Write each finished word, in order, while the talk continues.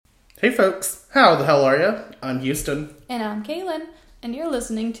Hey folks, how the hell are ya? I'm Houston. And I'm Kaylin, and you're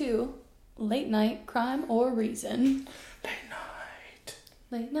listening to Late Night Crime or Reason.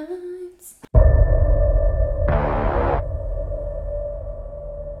 Late nights.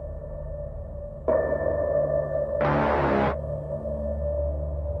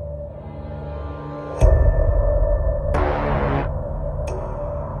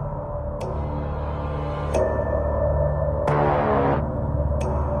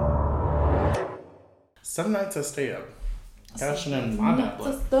 Some nights I stay up. Cashing in my bad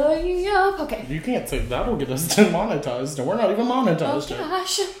luck. Stay up. Okay. You can't say that'll get us demonetized, and we're not even monetized Oh yet.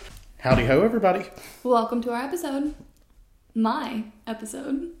 gosh. Howdy ho, everybody. Welcome to our episode. My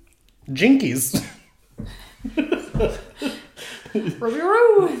episode. Jinkies.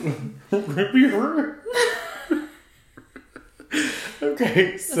 Ruby-roo.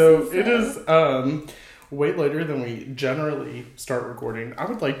 Okay, so it is way later than we generally start recording. I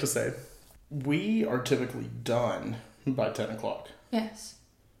would like to say we are typically done by 10 o'clock. Yes.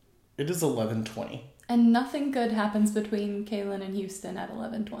 It is 11:20. And nothing good happens between Kaylin and Houston at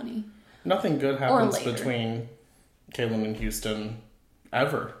 11:20. Nothing good happens later. between Kaylin and Houston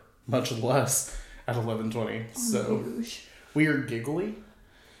ever, much less at 11:20. So we are giggly.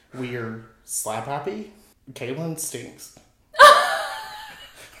 We are slap happy. Kaylin stinks.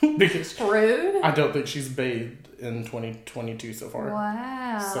 Because rude. I don't think she's bathed in 2022 so far.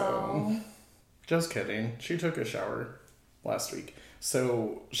 Wow. So, just kidding. She took a shower last week,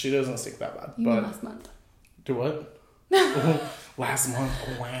 so she doesn't stink that bad. You mean last month? Do what? Last month.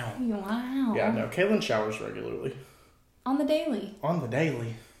 Oh, wow. Wow. Yeah, no. Kaylin showers regularly. On the daily. On the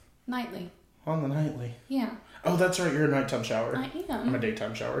daily. Nightly. On the nightly. Yeah. Oh, that's right. You're a nighttime shower. I am. I'm a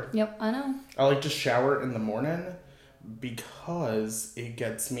daytime shower. Yep, I know. I like to shower in the morning because it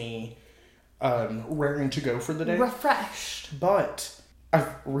gets me raring to go for the day. Refreshed. But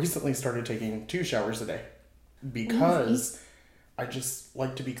I've recently started taking 2 showers a day because I just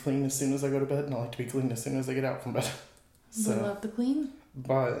like to be clean as soon as I go to bed, and I like to be clean as soon as I get out from bed. So, I love the clean.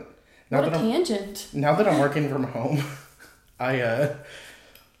 But What a tangent. Now that I'm working from home, I have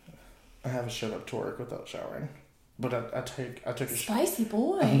a shut up to work without showering. But I took a Spicy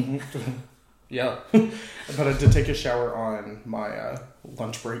boy. Yeah. But I did take a shower on my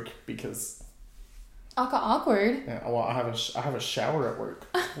lunch break because Awkward. yeah, well, I have a shower at work,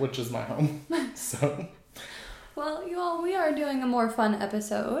 which is my home. So Well, you all, we are doing a more fun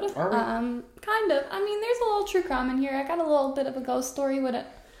episode. Are we? Kind of. I mean, there's a little true crime in here. I got a little bit of a ghost story with it.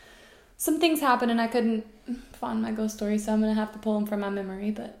 Some things happened and I couldn't find my ghost story, so I'm going to have to pull them from my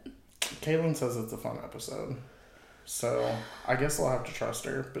memory, but... Kaylin says it's a fun episode. So I guess I'll have to trust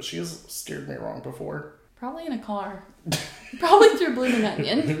her, but she has steered me wrong before. Probably in a car. Probably through Blooming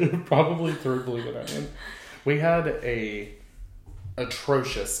Onion. Probably through Blooming Onion. We had a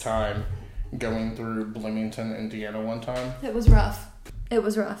atrocious time going through Bloomington, Indiana one time. It was rough.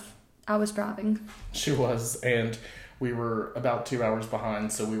 I was driving. She was, and we were about 2 hours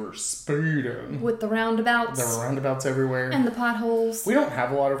behind, so we were speeding. With the roundabouts. There were roundabouts everywhere. And the potholes. We don't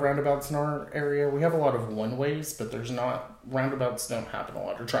have a lot of roundabouts in our area. We have a lot of one-ways, but roundabouts don't happen a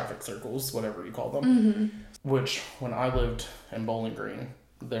lot, or traffic circles, whatever you call them. Mm-hmm. Which, when I lived in Bowling Green,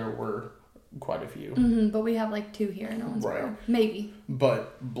 there were quite a few. Mm-hmm, but we have like 2 here in Owensboro. Right. Maybe.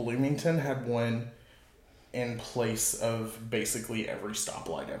 But Bloomington had one in place of basically every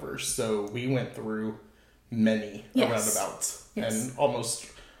stoplight ever. So we went through many roundabouts and almost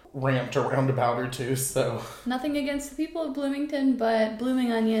ramped a roundabout or 2. So nothing against the people of Bloomington, but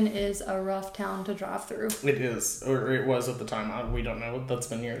Blooming Onion is a rough town to drive through. it is, or it was at the time. We don't know. That's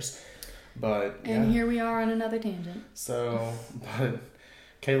been years. But yeah. And here we are on another tangent. So, but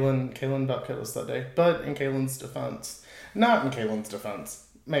Kaylin about killed us that day. But in Kaylin's defense, not in Kaylin's defense,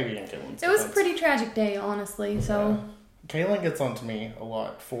 maybe in Kaylin's defense. It was a pretty tragic day, honestly. So yeah. Kaylin gets onto me a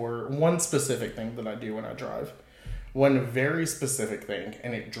lot for one specific thing that I do when I drive. One very specific thing,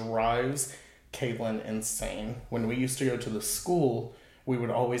 and it drives Kaylin insane. When we used to go to the school, we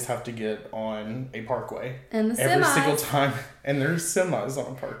would always have to get on a parkway. And the every semis. single time. And there's semis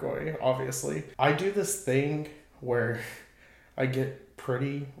on a parkway, obviously. I do this thing where I get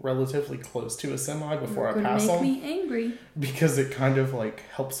relatively close to a semi before I pass them. Make me angry. Because it kind of like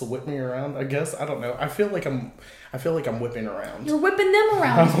helps whip me around, I guess. I don't know. I feel like I'm whipping around. You're whipping them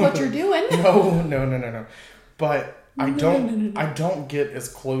around is what you're doing. No. But I don't get as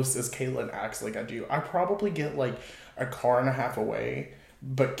close as Kaylin acts like I do. I probably get like a car and a half away,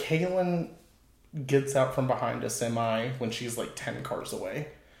 but Kaylin gets out from behind a semi when she's like 10 cars away.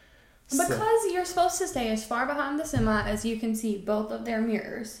 Because you're supposed to stay as far behind the semi as you can see both of their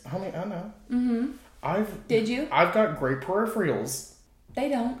mirrors. I mean, I know. Mm-hmm. Did you? I've got great peripherals. They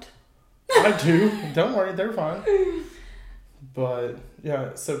don't. I do. Don't worry, they're fine. But,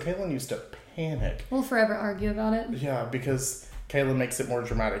 yeah, so Kaylin used to panic. We'll forever argue about it. Yeah, because Kaylin makes it more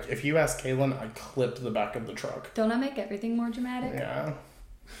dramatic. If you ask Kaylin, I clipped the back of the truck. Don't I make everything more dramatic? Yeah.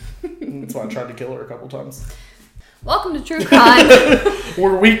 That's why I tried to kill her a couple times. Welcome to True Crime.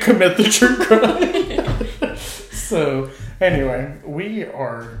 Where we commit the true crime. So, anyway, we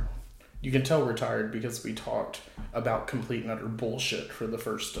are... You can tell we're tired because we talked about complete and utter bullshit for the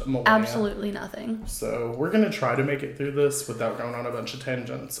first millennia. Absolutely nothing. So we're going to try to make it through this without going on a bunch of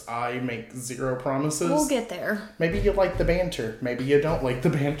tangents. I make zero promises. We'll get there. Maybe you like the banter. Maybe you don't like the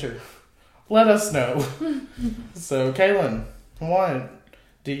banter. Let us know. So, Kaylin, what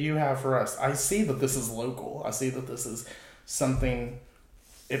do you have for us? I see that this is local. I see that this is something,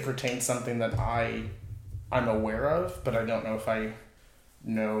 it pertains something that I'm aware of, but I don't know if I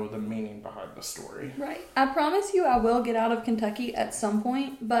know the meaning behind the story. Right. I promise you I will get out of Kentucky at some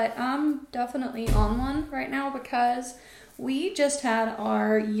point, but I'm definitely on one right now because we just had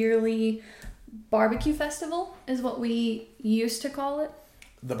our yearly barbecue festival, is what we used to call it.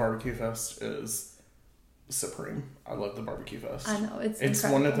 The barbecue fest is supreme. I love the barbecue fest. I know, it's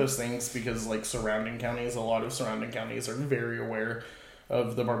incredible. One of those things because like surrounding counties, a lot of surrounding counties are very aware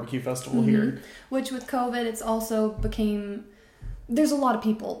of the barbecue festival here. Which with COVID, it's also became... There's a lot of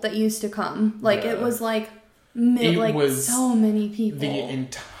people that used to come. Like, it was like so many people. The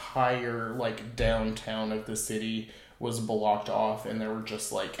entire, like, downtown of the city was blocked off, and there were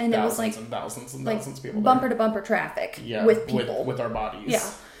just, like, and thousands and thousands and thousands of people bumper to bumper traffic with people. With our bodies. Yeah.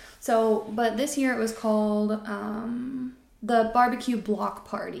 So, but this year it was called the Barbecue Block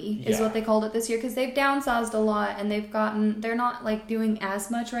Party is what they called it this year, because they've downsized a lot, and they're not, like, doing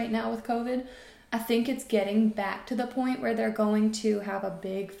as much right now with COVID. I think it's getting back to the point where they're going to have a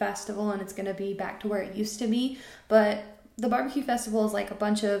big festival and it's going to be back to where it used to be. But the barbecue festival is like a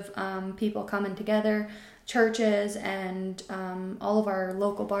bunch of people coming together, churches and all of our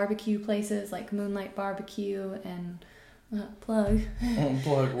local barbecue places like Moonlight Barbecue and plug.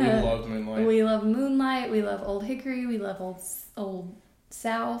 Plug. We love Moonlight. We love Moonlight. We love Old Hickory. We love Old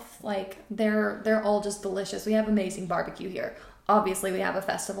South. Like they're all just delicious. We have amazing barbecue here. Obviously, we have a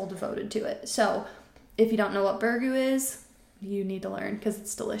festival devoted to it. So, if you don't know what burgoo is, you need to learn because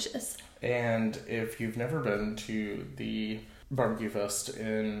it's delicious. And if you've never been to the Barbecue Fest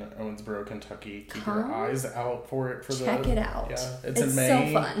in Owensboro, Kentucky, keep your eyes out for it. Check it out. Yeah, it's in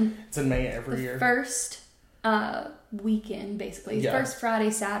May. So fun. It's in May every year. First weekend, basically. First Friday,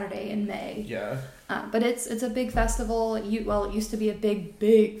 Saturday in May. Yeah. But it's a big festival. It used to be a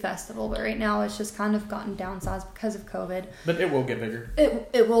big festival, but right now it's just kind of gotten downsized because of COVID. But it will get bigger.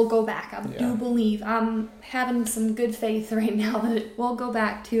 It will go back. I do believe. I'm having some good faith right now that it will go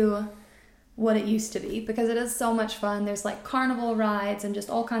back to what it used to be because it is so much fun. There's like carnival rides and just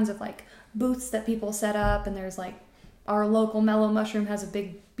all kinds of like booths that people set up, and there's like our local Mellow Mushroom has a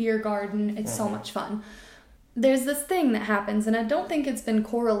big beer garden. It's so much fun. There's this thing that happens, and I don't think it's been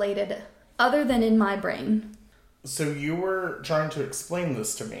correlated other than in my brain. So you were trying to explain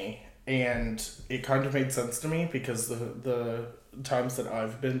this to me, and it kind of made sense to me because the times that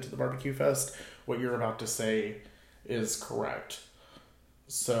I've been to the Barbecue Fest, what you're about to say is correct.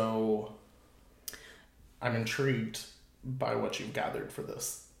 So I'm intrigued by what you've gathered for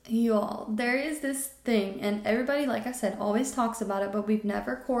this. You all, there is this thing, and everybody, like I said, always talks about it, but we've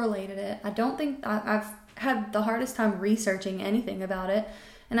never correlated it. I don't think I've had the hardest time researching anything about it,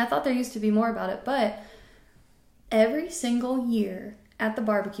 and I thought there used to be more about it, but every single year at the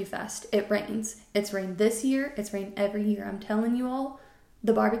Barbecue Fest, it rains. It's rained this year, it's rained every year. I'm telling you all,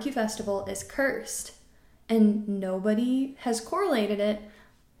 the Barbecue Festival is cursed, and nobody has correlated it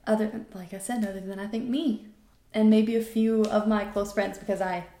other than I think me. And maybe a few of my close friends because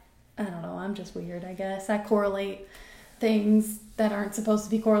I don't know, I'm just weird, I guess. I correlate things that aren't supposed to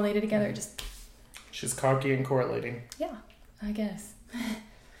be correlated together. She's cocky and correlating. Yeah, I guess.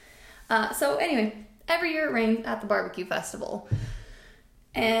 So anyway, every year it rains at the Barbecue Festival.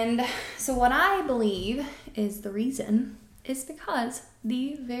 And so what I believe is the reason is because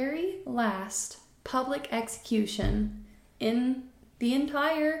the very last public execution in the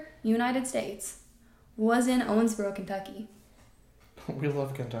entire United States was in Owensboro, Kentucky. We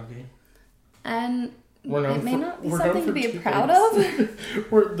love Kentucky. And it may not be something to be proud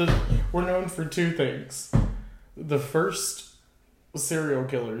of. We're known for two things. The first serial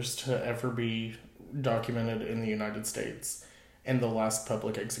killers to ever be documented in the United States, and the last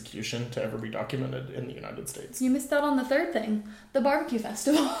public execution to ever be documented in the United States. You missed out on the third thing, the barbecue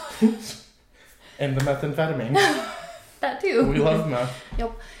festival. And the methamphetamine. That too. We love meth.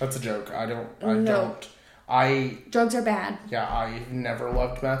 Yep. That's a joke. I don't. Drugs are bad. Yeah, I never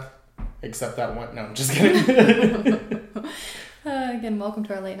loved meth. Except that one. No, I'm just kidding. Again, welcome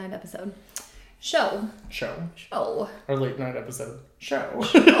to our late night episode. Show. Our late night episode. Show.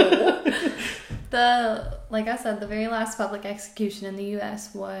 Like I said, the very last public execution in the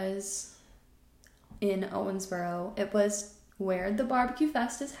U.S. was in Owensboro. It was where the barbecue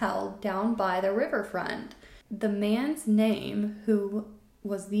fest is held, down by the riverfront. The man's name, who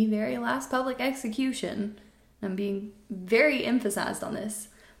was the very last public execution, I'm being very emphasized on this,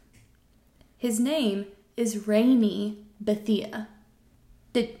 his name is Rainy Bethia.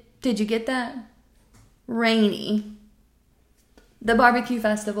 Did you get that? Rainy. The barbecue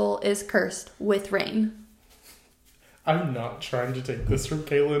festival is cursed with rain. I'm not trying to take this from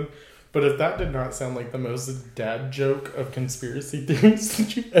Kaylin, but if that did not sound like the most dad joke of conspiracy theories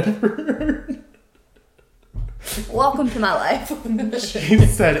that you ever heard. Welcome to my life. She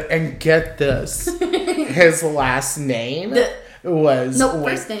said, and get this, his last name was...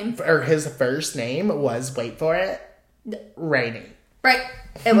 first name. Or his first name was, wait for it, Rainy. Right.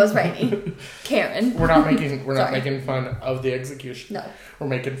 It was Rainy. Karen. We're not making fun of the execution. No. We're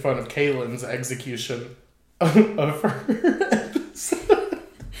making fun of Kaylin's execution of her episode.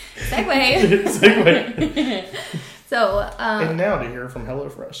 Segue. So, and now to hear from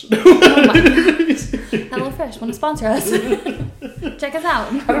HelloFresh. HelloFresh, want to sponsor us? Check us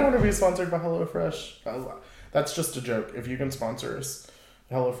out. I don't want to be sponsored by HelloFresh. That's just a joke. If you can sponsor us,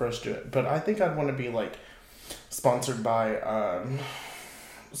 HelloFresh, do it. But I think I'd want to be like sponsored by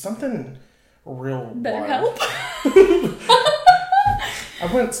something real. BetterHelp. I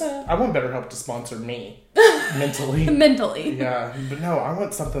want BetterHelp to sponsor me mentally. Mentally. Yeah, but no, I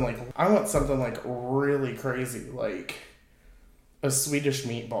want something like really crazy, like a Swedish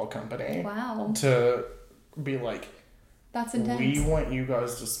meatball company. Wow. To be like, that's intense. We want you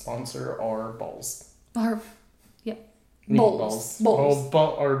guys to sponsor our balls. Our bowls. Bowls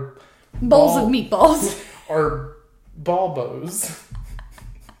of meatballs. Our balbos.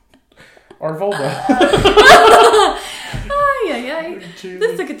 Our vulva. Yeah.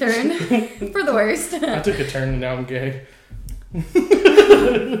 This took a turn. For the worst. I took a turn and now I'm gay.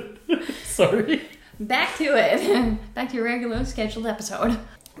 Sorry. Back to it. Back to your regular scheduled episode.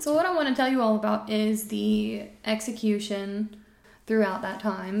 So what I want to tell you all about is the execution throughout that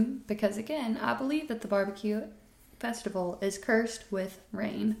time. Because again, I believe that the barbecue festival is cursed with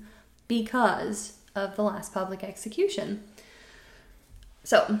rain because of the last public execution.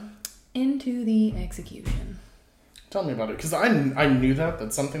 So, into the execution. Tell me about it, because I knew that.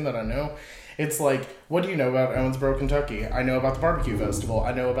 That's something that I know. It's like, what do you know about Owensboro, Kentucky? I know about the barbecue festival.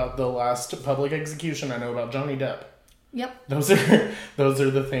 I know about the last public execution. I know about Johnny Depp. Yep. Those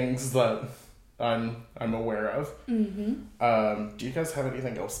are the things that I'm aware of. Mm-hmm. Do you guys have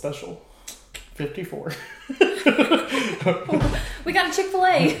anything else special? 54. We got a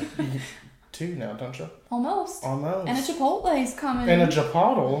Chick-fil-A. 2 now, don't you? Almost. And a Chipotle's coming. And a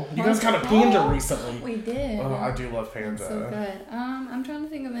Chipotle. You guys got a Panda recently. We did. Oh, I do love Panda. That's so good. I'm trying to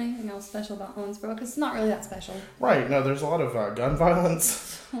think of anything else special about Owensboro, because it's not really that special. Right. No, there's a lot of gun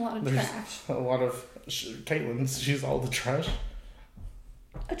violence. A lot of trash. A lot of... Caitlin's, she's all the trash.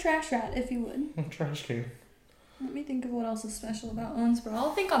 A trash rat, if you would. A trash can. Let me think of what else is special about Owensboro.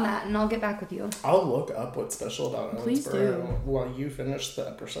 I'll think on that and I'll get back with you. I'll look up what's special about Please Owensboro do. while you finish the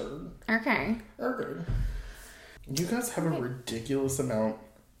episode. Okay. You guys have a ridiculous amount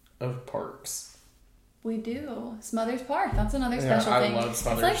of parks. We do. Smothers Park. That's another special thing. I love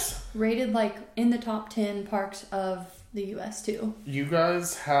Smothers. It's like rated like in the top 10 parks of the U.S. too. You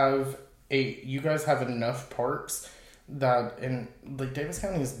guys have enough parks that in like Davis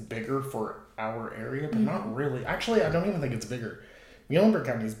County is bigger for our area, but not really. Actually, I don't even think it's bigger. Muhlenberg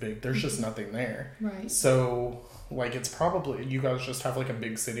County is big. There's just nothing there. Right. So, like, it's probably, you guys just have, like, a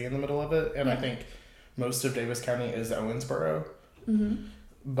big city in the middle of it. And I think most of Davis County is Owensboro. Mm-hmm.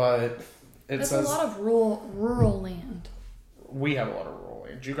 But it says... a lot of rural land. We have a lot of rural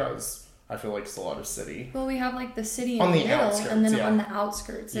land. You guys, I feel like it's a lot of city. Well, we have, like, the city in the middle. Outskirts, and then on the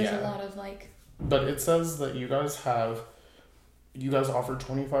outskirts, there's a lot of, like... But it says that you guys offer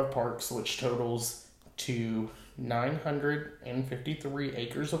 25 parks, which totals to 953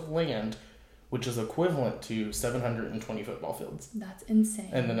 acres of land, which is equivalent to 720 football fields. That's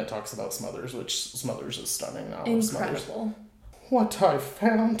insane. And then it talks about Smothers, which Smothers is stunning now. Incredible. What I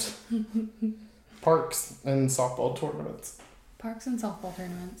found. Parks and softball tournaments.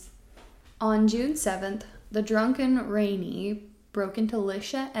 On June 7th, the drunken Rainey broke into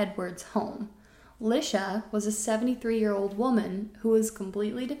Lisha Edwards' home. Lisha was a 73-year-old woman who was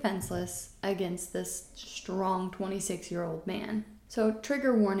completely defenseless against this strong 26-year-old man. So,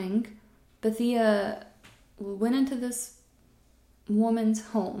 trigger warning, Bethia went into this woman's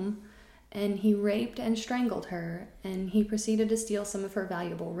home and he raped and strangled her, and he proceeded to steal some of her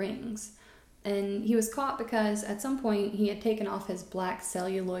valuable rings. And he was caught because at some point he had taken off his black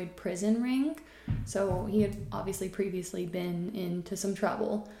celluloid prison ring, so he had obviously previously been into some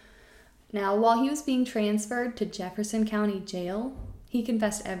trouble. Now, while he was being transferred to Jefferson County Jail, he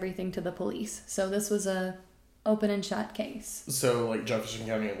confessed everything to the police. So this was a open and shut case. So, like, Jefferson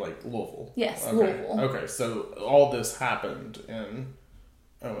County, like, Louisville? Yes, okay. Louisville. Okay, so all this happened in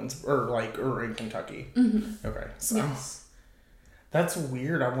or in Kentucky. Mm-hmm. Okay, so yes. That's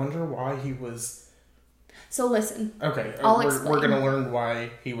weird. I wonder why he was... So listen. Okay, I'll explain. We're going to learn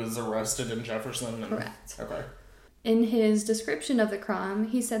why he was arrested in Jefferson. Correct. Okay. In his description of the crime,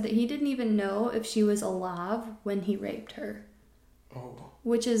 he said that he didn't even know if she was alive when he raped her. Oh.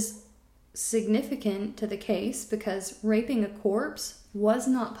 Which is significant to the case because raping a corpse was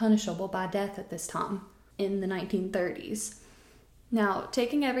not punishable by death at this time in the 1930s. Now,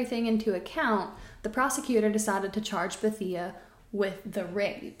 taking everything into account, the prosecutor decided to charge Bethia with the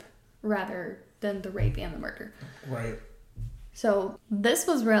rape rather than the rape and the murder. Right. So this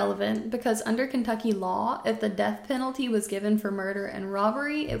was relevant because under Kentucky law, if the death penalty was given for murder and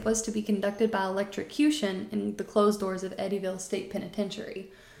robbery, it was to be conducted by electrocution in the closed doors of Eddyville State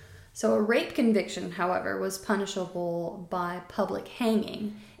Penitentiary. So a rape conviction, however, was punishable by public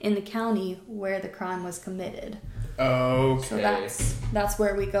hanging in the county where the crime was committed. Okay. So that's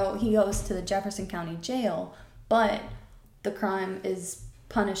where we go. He goes to the Jefferson County Jail, but the crime is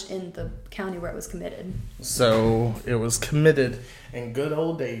punished in the county where it was committed. So it was committed in good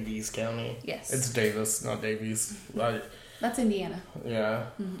old Daviess County. Yes. It's Davis, not Davies. That's Indiana. Yeah.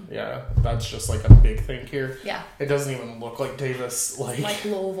 Mm-hmm. Yeah. That's just like a big thing here. Yeah. It doesn't even look like Davis. Like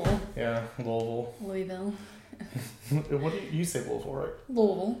Louisville. Yeah, Louisville. Louisville. What do you say, Louisville, right?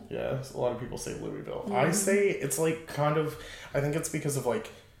 Louisville. Yeah, a lot of people say Louisville. Mm-hmm. I say it's like kind of, I think it's because of like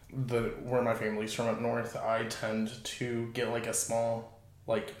where my family's from up north, I tend to get like a small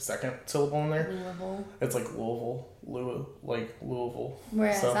like second syllable in there. Louisville. It's like Louisville.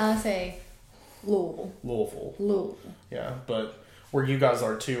 Whereas I say Louisville. Yeah, but where you guys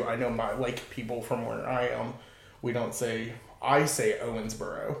are too, I know my like people from where I am, I say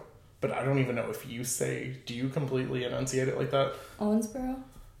Owensboro, but I don't even know if do you completely enunciate it like that? Owensboro?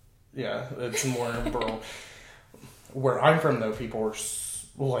 Yeah, it's more borough. Where I'm from though, people are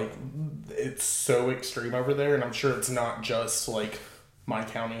like, it's so extreme over there, and I'm sure it's not just like my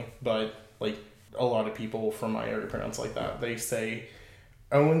county, but like a lot of people from my area pronounce like that. They say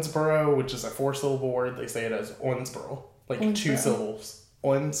Owensboro, which is a 4-syllable word. They say it as Owensboro, like Owensboro. 2 syllables.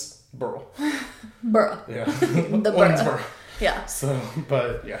 Owensboro. Borough. Yeah. The Owensboro. Yeah. So,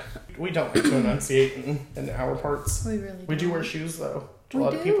 but yeah, we don't like to enunciate in our parts. We really We do wear shoes though. A We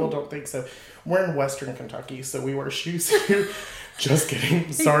lot do. of people don't think so. We're in Western Kentucky, so we wear shoes here. Just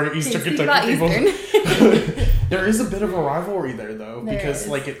kidding. Sorry, Eastern Kentucky people. There is a bit of a rivalry there, though, because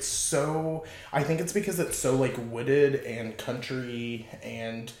like it's so. I think it's because it's so like wooded and country,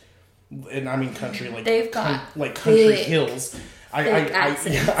 and I mean country like they've got like country thick, hills.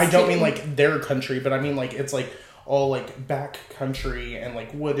 I don't mean like their country, but I mean like it's like all like back country and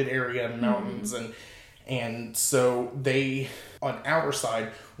like wooded area and mountains and so they on our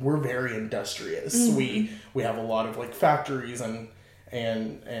side we're very industrious. We have a lot of like factories and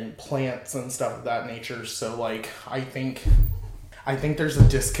plants and stuff of that nature. So like I think there's a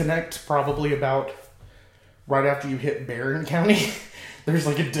disconnect probably about right after you hit Barron County. There's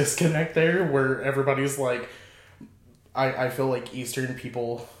like a disconnect there where everybody's like, I feel like the eastern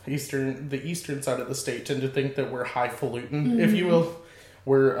side of the state tend to think that we're highfalutin, if you will.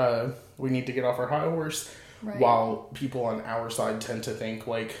 We need to get off our high horse. Right. While people on our side tend to think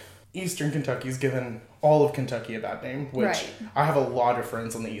like Eastern Kentucky's given all of Kentucky a bad name, which I have a lot of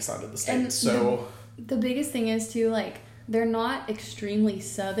friends on the east side of the state. And so the biggest thing is too, like, they're not extremely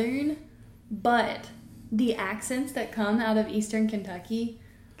southern, but the accents that come out of Eastern Kentucky.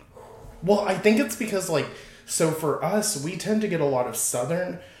 Well, I think it's because like, so for us, we tend to get a lot of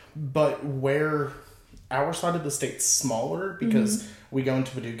southern, but where our side of the state's smaller because we go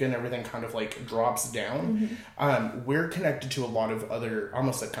into Paducah and everything kind of like drops down. We're connected to a lot of other,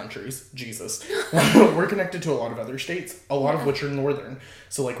 almost like countries, Jesus. We're connected to a lot of other states, a lot of which are northern.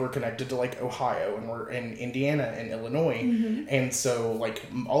 So like we're connected to like Ohio and we're in Indiana and Illinois. And so like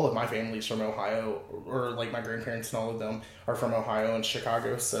all of my family's from Ohio, or like my grandparents and all of them are from Ohio and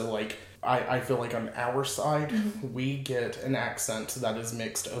Chicago. So like I feel like on our side, we get an accent that is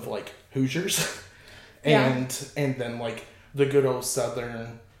mixed of like Hoosiers and then like the good old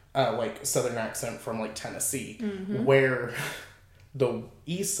southern accent from like Tennessee, where the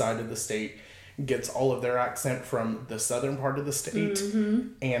east side of the state gets all of their accent from the southern part of the state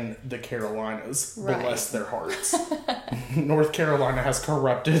and the Carolinas. Right. Bless their hearts. North Carolina has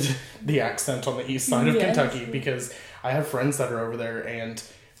corrupted the accent on the east side of Kentucky, because I have friends that are over there and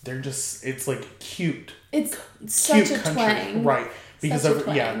they're just, it's like cute. It's such a country. twang. Right. Because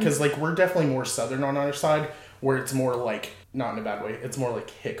because twang. like we're definitely more southern on our side, where it's more like, not in a bad way, it's more like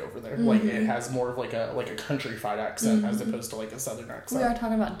hick over there. Like it has more of like a countrified accent as opposed to like a southern accent. We are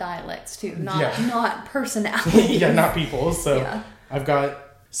talking about dialects too, not personality. Yeah, not people. So I've got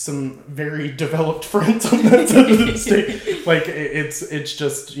some very developed friends on that side of the state. Like it's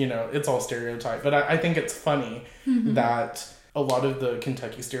just, it's all stereotype. But I think it's funny that a lot of the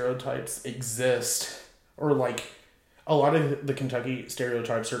Kentucky stereotypes exist, or like a lot of the Kentucky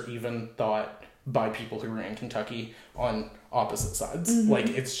stereotypes are even thought by people who are in Kentucky on opposite sides. Like,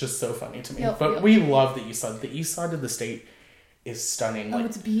 it's just so funny to me. But we love the east side. The east side of the state is stunning. Like,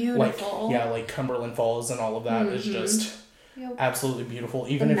 it's beautiful. Like Cumberland Falls and all of that is just absolutely beautiful.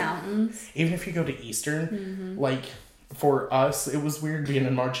 Even mountains. Even if you go to Eastern, like for us, it was weird being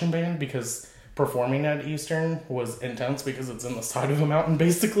in marching band because performing at Eastern was intense because it's in the side of a mountain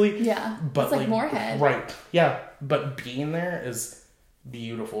basically. Yeah. But it's like Moorhead. Right. Yeah. But being there is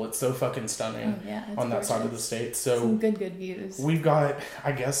beautiful. It's so fucking stunning on that side of the state. So some good views. We've got,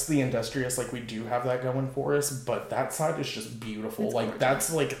 I guess, the industrious, like we do have that going for us, but that side is just beautiful. It's like gorgeous.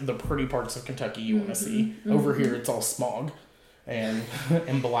 That's like the pretty parts of Kentucky you want to see. Over here it's all smog and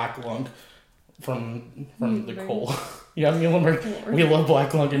black lung from the coal. Yeah, Muhlenberg. We love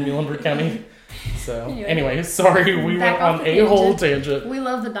black lung in Muhlenberg County. So anyway, sorry, we went on a whole tangent. We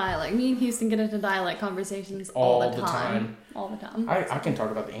love the dialect. Me and Houston get into dialect conversations all the time. All the time. I can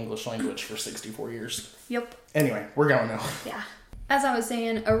talk about the English language for 64 years. Yep. Anyway, we're going now. Yeah. As I was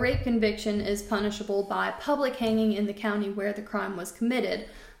saying, a rape conviction is punishable by public hanging in the county where the crime was committed.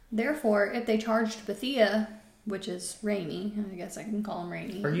 Therefore, if they charged Bethia, which is Rainey, I guess I can call him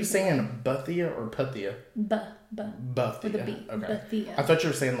Rainey. Are you saying Bethia or Pythia? Bethia. With a B. Okay. Bethia. I thought you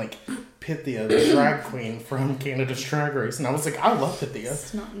were saying like Pythia, the drag queen from Canada's Drag Race, and I was like, I love Pythia.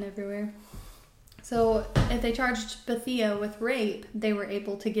 It's not in everywhere. So if they charged Bethia with rape, they were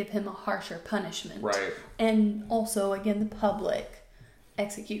able to give him a harsher punishment. Right. And also, again, the public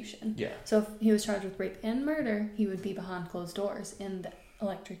execution. Yeah. So if he was charged with rape and murder, he would be behind closed doors in the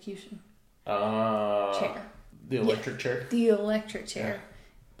electrocution chair. The electric chair? The electric chair.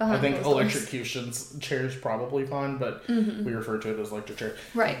 I think electrocution's chair is probably fine, but we refer to it as electric chair.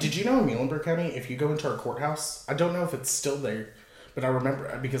 Right. Did you know in Muhlenberg County, if you go into our courthouse, I don't know if it's still there, but I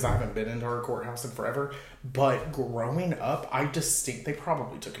remember, because I haven't been into our courthouse in forever, but growing up, they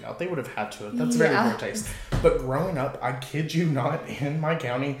probably took it out. They would have had to. That's very poor taste. But growing up, I kid you not, in my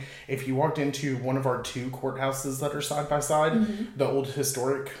county, if you walked into one of our two courthouses that are side by side, the old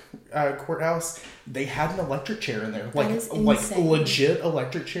historic courthouse, they had an electric chair in there. Like legit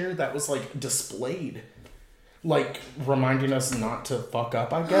electric chair that was like displayed. Like reminding us not to fuck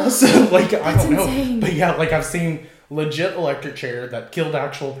up, I guess. Like, I don't know. Insane. But yeah, like I've seen legit electric chair that killed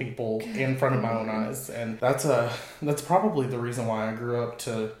actual people in front of my own eyes, and that's probably the reason why I grew up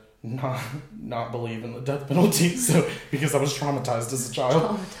to not believe in the death penalty. So because I was traumatized as a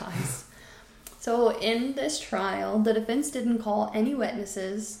child. So in this trial, the defense didn't call any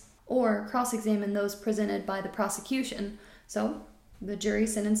witnesses or cross-examine those presented by the prosecution. So the jury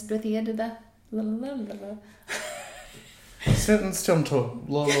sentenced Bethia to the sentenced him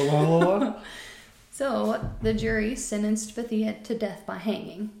to So, the jury sentenced Bethia to death by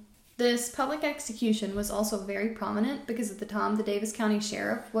hanging. This public execution was also very prominent because at the time the Davis County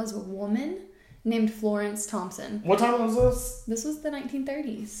Sheriff was a woman named Florence Thompson. What time was this? This was the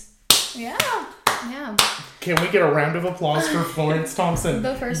 1930s. Yeah. Can we get a round of applause for Florence Thompson?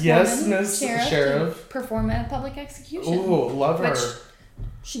 The first woman Miss Sheriff to perform a public execution. Ooh, love her. Which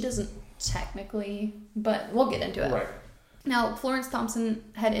she doesn't technically, but we'll get into it. Right. Now, Florence Thompson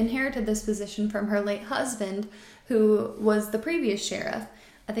had inherited this position from her late husband, who was the previous sheriff.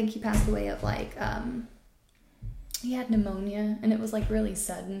 I think he passed away of he had pneumonia, and it was really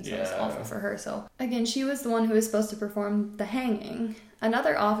sudden, so it was awful for her. So again, she was the one who was supposed to perform the hanging.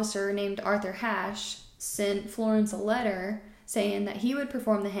 Another officer named Arthur Hash sent Florence a letter saying that he would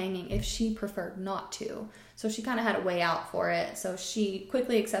perform the hanging if she preferred not to. So she kind of had a way out for it. So she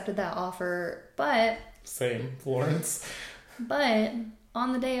quickly accepted that offer, but... Same, Florence. But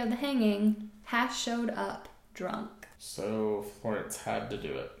on the day of the hanging, Hash showed up drunk. So Florence had to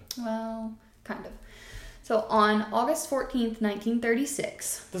do it. Well, kind of. So on August 14th,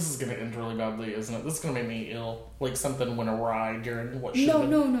 1936... This is going to end really badly, isn't it? This is going to make me ill. Like something went awry during what should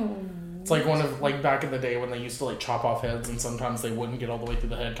No. It's like one of, like, back in the day when they used to, like, chop off heads and sometimes they wouldn't get all the way through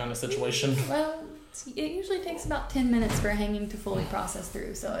the head kind of situation. Well, it usually takes about 10 minutes for a hanging to fully process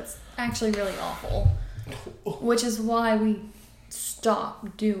through, so it's actually really awful. Which is why we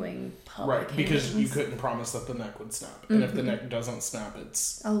stopped doing public Right, because hangings. you couldn't promise that the neck would snap. And if the neck doesn't snap,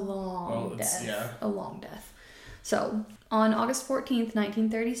 it's... A long death. Yeah. A long death. So, on August 14th,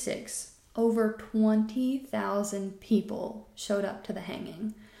 1936, over 20,000 people showed up to the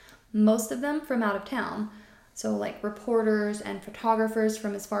hanging. Most of them from out of town. So, like, reporters and photographers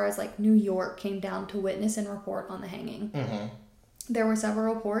from as far as, like, New York came down to witness and report on the hanging. Mm-hmm. There were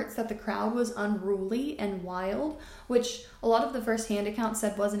several reports that the crowd was unruly and wild, which a lot of the first-hand accounts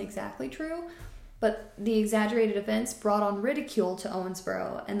said wasn't exactly true, but the exaggerated events brought on ridicule to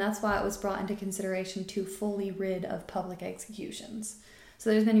Owensboro, and that's why it was brought into consideration to fully rid of public executions. So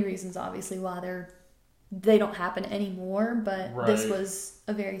there's many reasons, obviously, why they don't happen anymore, but This was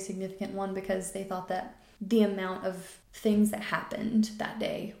a very significant one because they thought that the amount of things that happened that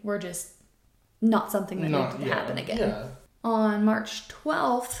day were just not something that needed to happen again. Yeah. On March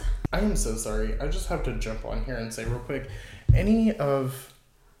 12th... I am so sorry. I just have to jump on here and say real quick, any of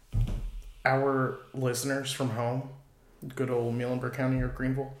our listeners from home, good old Muhlenberg County or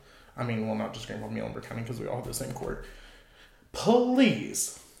Greenville, I mean, well, not just Greenville, Muhlenberg County, because we all have the same court,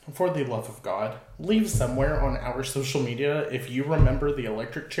 please, for the love of God, leave somewhere on our social media if you remember the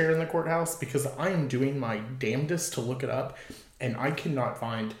electric chair in the courthouse, because I am doing my damnedest to look it up, and I cannot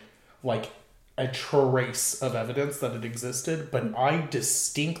find, like, a trace of evidence that it existed, but I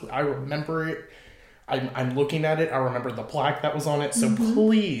remember it. I'm looking at it. I remember the plaque that was on it. So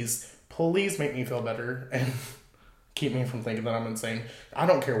please make me feel better and keep me from thinking that I'm insane. I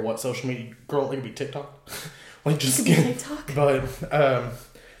don't care what social media, girl, it could be TikTok. Like, just get TikTok. But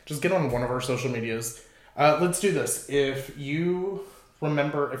just get on one of our social medias. Let's do this. If you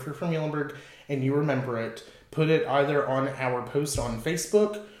remember, if you're from Muhlenberg and you remember it, put it either on our post on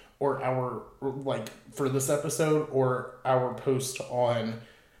Facebook or our, like, for this episode, or our post on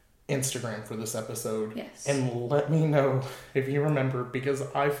Instagram for this episode. Yes. And let me know if you remember, because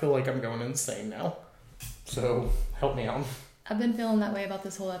I feel like I'm going insane now. So, help me out. I've been feeling that way about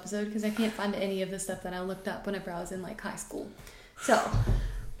this whole episode, because I can't find any of the stuff that I looked up whenever I was in, like, high school. So,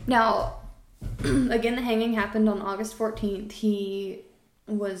 now, again, the hanging happened on August 14th. He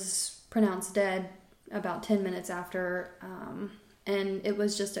was pronounced dead about 10 minutes after, and it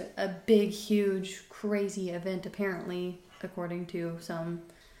was just a big, huge, crazy event, apparently, according to some.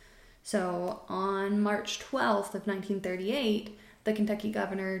 So, on March 12th of 1938, the Kentucky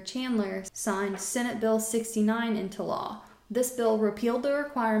Governor Chandler signed Senate Bill 69 into law. This bill repealed the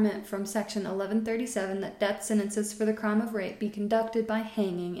requirement from Section 1137 that death sentences for the crime of rape be conducted by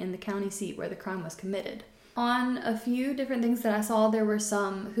hanging in the county seat where the crime was committed. On a few different things that I saw, there were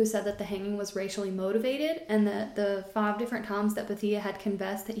some who said that the hanging was racially motivated and that the 5 different times that Bethia had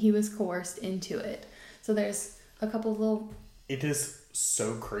confessed that he was coerced into it. So there's a couple of little... It is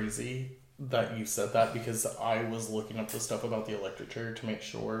so crazy that you said that, because I was looking up the stuff about the electric chair to make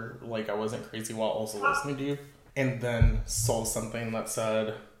sure, like, I wasn't crazy while also listening to you. And then saw something that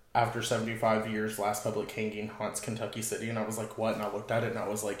said, after 75 years, last public hanging haunts Kentucky City. And I was like, what? And I looked at it and I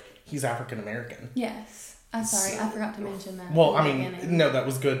was like, he's African American. Yes. I'm sorry, I forgot to mention that. Well, I mean, no, that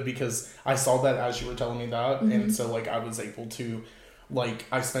was good because I saw that as you were telling me that. Mm-hmm. And so, like, I was able to, like,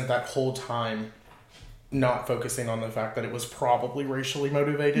 I spent that whole time not focusing on the fact that it was probably racially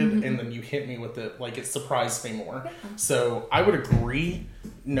motivated. Mm-hmm. And then you hit me with it. Like, it surprised me more. Yeah. So I would agree,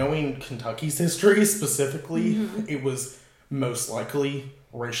 knowing Kentucky's history specifically, mm-hmm. it was most likely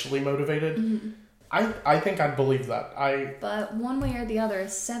racially motivated. Mm-hmm. I think I'd believe that. But one way or the other, a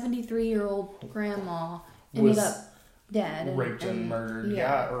 73-year-old grandma ended up dead. Raped and murdered.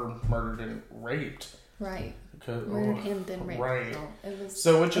 Yeah, or murdered and raped. Right. Murdered and then raped. Right.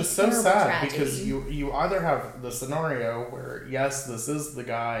 So which is so sad tragedy. Because you either have the scenario where, yes, this is the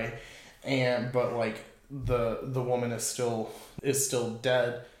guy, but like the woman is still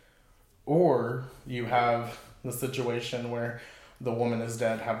dead, or you have the situation where the woman is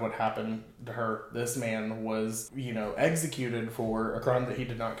dead, had what happened to her. This man was, executed for a crime that he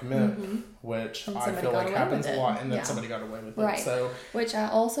did not commit, mm-hmm. which I feel like happens a lot, and then somebody got away with it. So, which I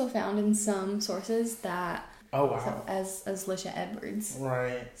also found in some sources that, oh wow, as Lisha Edwards,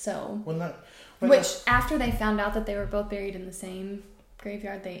 right? So which after they found out that they were both buried in the same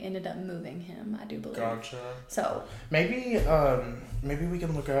graveyard, they ended up moving him, I do believe. Gotcha. So maybe we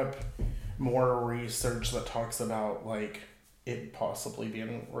can look up more research that talks about, like, it possibly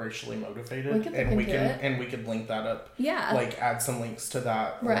being racially motivated, We could look into it. and we could link that up. Yeah. Like add some links to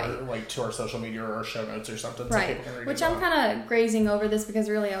that, Right. or like to our social media or our show notes or something. Right. So people can read Which about. I'm kind of grazing over this because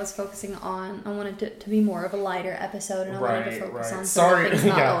really I was focusing on, I wanted it to be more of a lighter episode, and I wanted to focus on Sorry, things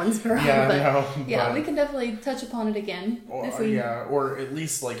not yeah. Owensboro. Yeah, but no, yeah, but- we can definitely touch upon it again if we. Yeah, or at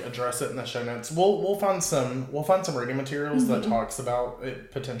least like address it in the show notes. We'll find some reading materials that talks about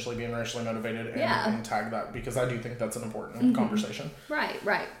it potentially being racially motivated, and, and tag that, because I do think that's an important conversation.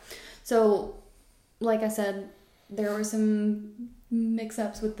 Right. So, like I said, there were some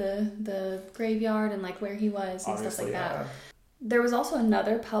mix-ups with the graveyard and like where he was and stuff like that. There was also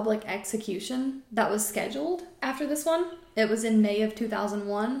another public execution that was scheduled after this one. It was in May of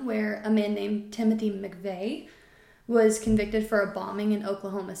 2001, where a man named Timothy McVeigh was convicted for a bombing in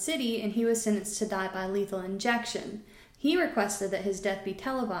Oklahoma City, and he was sentenced to die by lethal injection. He requested that his death be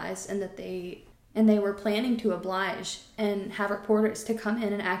televised, and they were planning to oblige and have reporters to come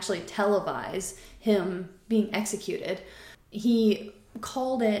in and actually televise him being executed. He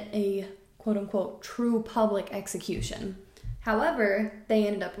called it a quote-unquote true public execution. However, they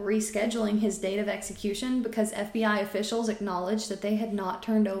ended up rescheduling his date of execution because FBI officials acknowledged that they had not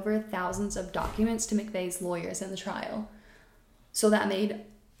turned over thousands of documents to McVeigh's lawyers in the trial. So that made,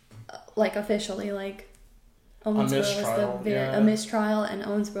 officially, Owensboro was a mistrial, and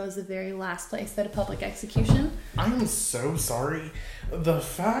Owensboro is the very last place that a public execution. I'm so sorry. The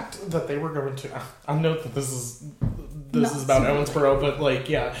fact that they were going to, I know that this is about Owensboro,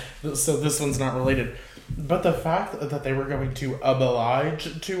 but so this one's not related. But the fact that they were going to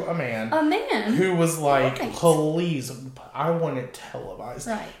oblige to a man who was like, please, I want it televised.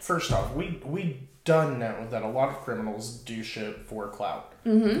 Right. First off, we done know that a lot of criminals do shit for clout.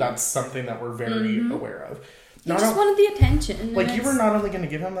 Mm-hmm. That's something that we're very aware of. You just wanted the attention. Like, you were not only going to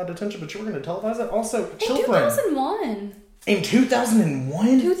give him that attention, but you were going to televise it. Also, children. In 2001. In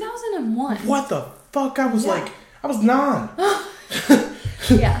 2001? 2001. What the fuck? I was 9.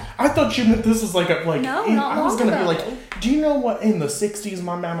 Yeah. I thought you meant this was no, not I was going to be ago. like, do you know what in the 60s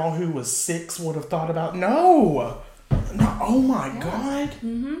my mama who was 6 would have thought about? No, oh my God.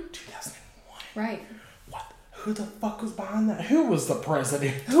 Mm-hmm. 2001. Right. What? Who the fuck was behind that? Who was the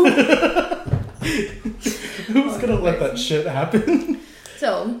president? Who was going to let that shit happen?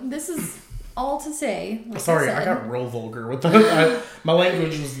 So, this is all to say. Sorry, I got real vulgar with that. My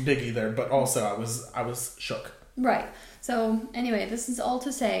language was diggy there, but also I was shook. Right. So, anyway, this is all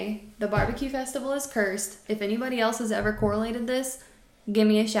to say, the barbecue festival is cursed. If anybody else has ever correlated this, give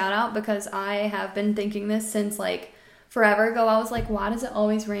me a shout out, because I have been thinking this since forever ago. I was like, why does it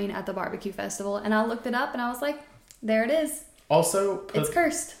always rain at the barbecue festival? And I looked it up and I was like, there it is. Also, it's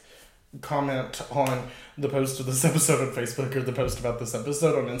cursed. Comment on the post of this episode on Facebook, or the post about this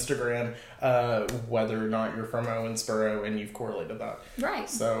episode on Instagram, whether or not you're from Owensboro and you've correlated that. Right.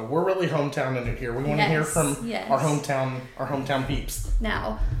 So we're really hometown in it here. We want to hear from our hometown peeps.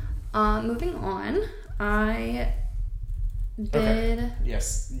 Now, moving on, I did. Okay.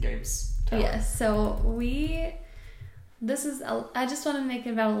 Yes, Gabe's tower. Yes. So I just want to make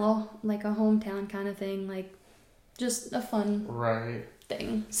it about a little a hometown kind of thing, just a fun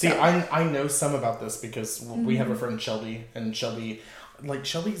thing. See, so. I know some about this because we have a friend, Shelby, and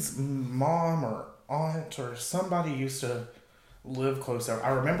Shelby's mom or aunt or somebody used to live close there.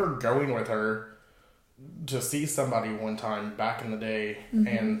 I remember going with her to see somebody one time back in the day,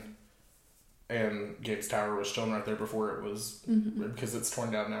 and Gabe's Tower was shown right there before it was, because it's torn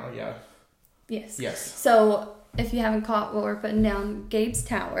down now, yeah. Yes. So, if you haven't caught what we're putting down, Gabe's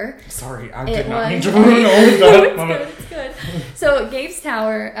Tower. Sorry, I did not mean to ruin all of that. It's good. So, Gabe's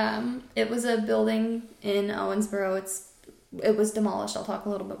Tower, it was a building in Owensboro. It was demolished. I'll talk a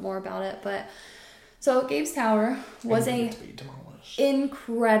little bit more about it. But so, Gabe's Tower was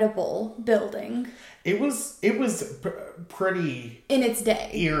incredible building. It was pretty in its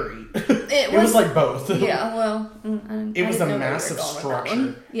day eerie. It was like both. Yeah, well, it was a massive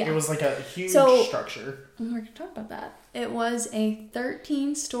structure. Yeah. It was like a huge structure. We're going to talk about that. It was a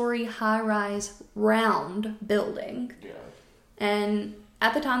 13-story high-rise round building. Yeah. And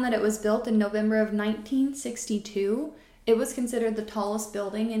at the time that it was built in November of 1962, it was considered the tallest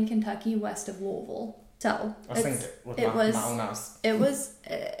building in Kentucky west of Louisville. So it was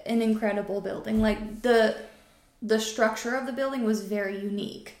an incredible building. The structure of the building was very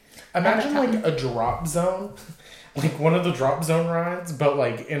unique. Imagine a drop zone, one of the drop zone rides, but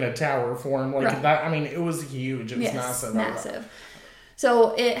in a tower form, that. I mean, it was huge. It was massive.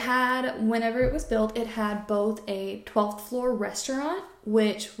 So it had, whenever it was built, it had both a 12th floor restaurant,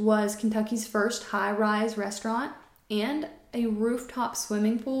 which was Kentucky's first high-rise restaurant, and a rooftop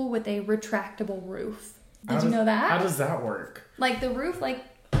swimming pool with a retractable roof. Did you know that? How does that work? Like the roof, like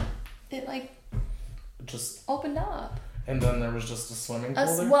it like just opened up. And then there was just a swimming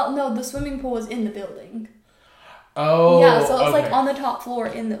pool there? Well, no, the swimming pool was in the building. Oh, yeah, so it was okay. like on the top floor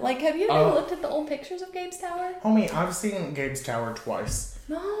in the like. Have you ever looked at the old pictures of Gabe's Tower? Homie, I've seen Gabe's Tower twice.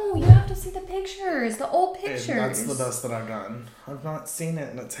 No, you have to see the pictures, the old pictures. And that's the best that I've gotten. I've not seen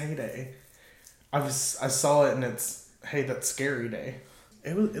it in its heyday. I saw it in its that's scary day.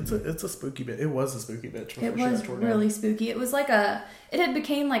 It's a spooky bit. It was a spooky bitch. It was really spooky. It was like it had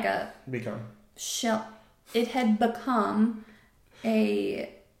became like a shell. It had become a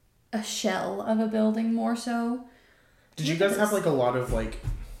shell of a building more so. Did you guys have like a lot of like?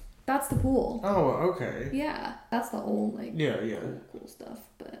 That's the pool. Oh, okay. Yeah, that's the old like. Yeah. Old cool stuff,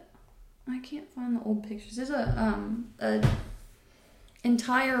 but I can't find the old pictures. There's a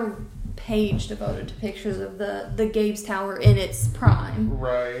entire page devoted to pictures of the Gabe's Tower in its prime.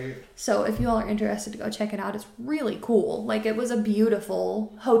 Right. So if you all are interested to go check it out, it's really cool. Like it was a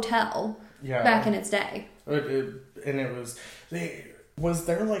beautiful hotel. Yeah. Back in its day. Was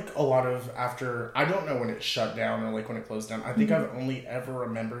there like a lot of after, I don't know when it shut down or like when it closed down. I think I've only ever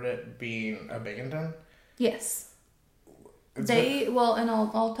remembered it being abandoned. Yes. I'll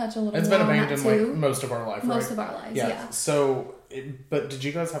touch a little It's more been on abandoned that too. like most of our life, Most right? of our lives, yeah. So, but did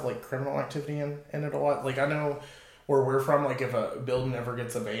you guys have like criminal activity in it a lot? Like I know where we're from, like if a building ever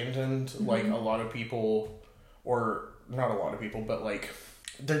gets abandoned, like a lot of people, or not a lot of people, but like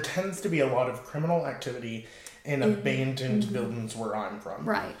there tends to be a lot of criminal activity in abandoned buildings where I'm from.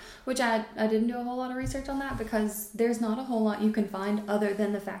 Right. Which I didn't do a whole lot of research on that because there's not a whole lot you can find other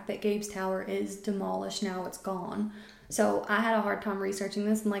than the fact that Gabe's Tower is demolished now. It's gone. So I had a hard time researching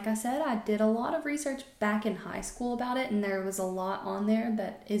this. And like I said, I did a lot of research back in high school about it. And there was a lot on there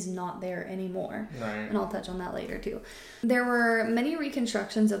that is not there anymore. Right. And I'll touch on that later too. There were many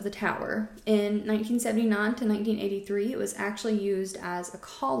reconstructions of the tower. In 1979 to 1983, it was actually used as a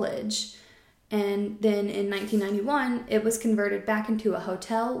college. And then in 1991, it was converted back into a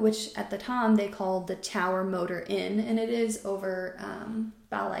hotel, which at the time they called the Tower Motor Inn. And it is over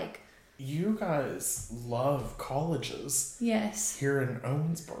by like... You guys love colleges. Yes. Here in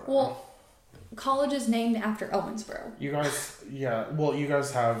Owensboro. Well, colleges named after Owensboro. You guys, yeah. Well, you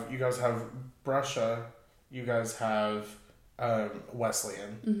guys have Brescia. You guys have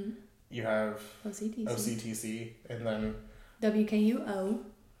Wesleyan. Mm-hmm. You have OCTC, and then WKUO.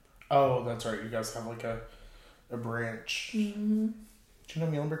 Oh, that's right. You guys have like a branch. Mm-hmm. Do you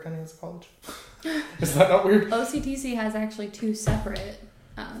know Muhlenberg County has a college? Is that not weird? OCTC has actually two separate.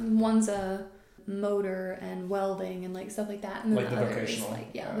 One's a motor and welding and like stuff like that, and then like the other is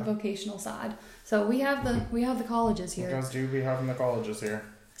like the vocational side. So we have the colleges here. You guys do be having the colleges here.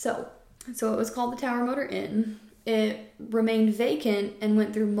 So it was called the Tower Motor Inn. It remained vacant and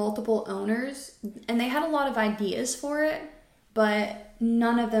went through multiple owners, and they had a lot of ideas for it, but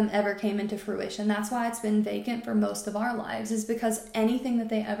none of them ever came into fruition. That's why it's been vacant for most of our lives, is because anything that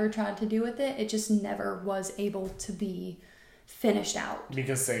they ever tried to do with it, it just never was able to be finished out.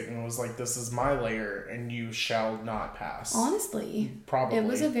 Because Satan was like, this is my lair and you shall not pass. Honestly. Probably. It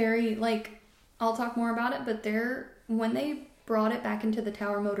was a very, like, I'll talk more about it, but when they brought it back into the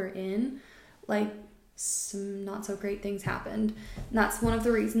Tower Motor Inn, like, some not so great things happened. And that's one of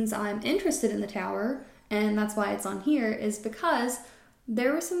the reasons I'm interested in the tower, and that's why it's on here, is because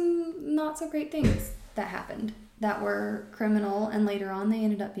there were some not so great things that happened that were criminal, and later on they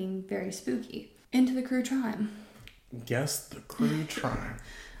ended up being very spooky. Into the crew time. Yes, the crew time.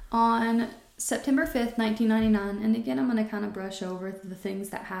 On September 5th, 1999, and again I'm going to kind of brush over the things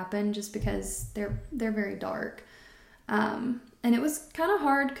that happened just because they're very dark. And it was kind of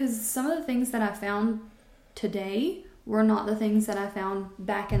hard because some of the things that I found today were not the things that I found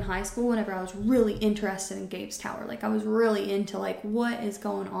back in high school whenever I was really interested in Gabe's Tower. Like I was really into like what is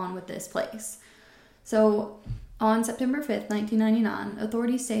going on with this place. So on September 5th, 1999,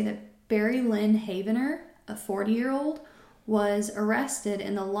 authorities say that Barry Lynn Havener, a 40-year-old, was arrested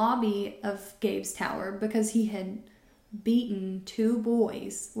in the lobby of Gabe's Tower because he had beaten two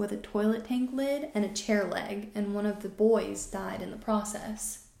boys with a toilet tank lid and a chair leg, and one of the boys died in the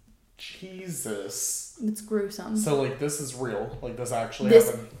process. Jesus. It's gruesome. So, like, this is real. Like, this actually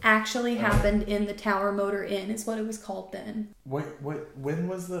happened. This actually happened in the Tower Motor Inn, is what it was called then. When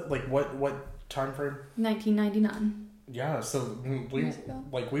was the, like, what time frame? 1999. Yeah, so we would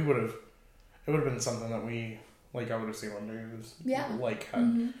have, it would have been something that we, like, I would have seen on news. Yeah. Like,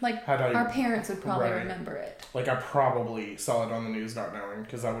 our parents would probably remember it. Like, I probably saw it on the news not knowing,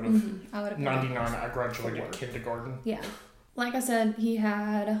 because I would have, 99, I graduated kindergarten. Yeah. Like I said, he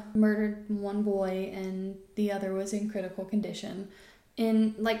had murdered one boy and the other was in critical condition.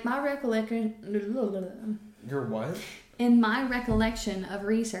 In like my recollection, Your what? in my recollection of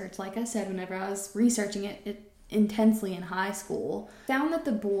research, like I said, whenever I was researching it intensely in high school, found that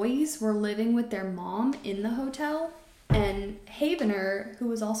the boys were living with their mom in the hotel, and Havener, who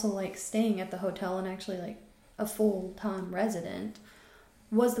was also like staying at the hotel and actually like a full-time resident,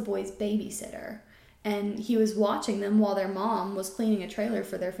 was the boys' babysitter. And he was watching them while their mom was cleaning a trailer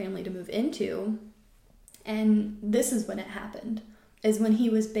for their family to move into. And this is when it happened, is when he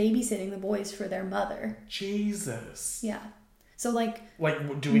was babysitting the boys for their mother. Jesus. Yeah. So like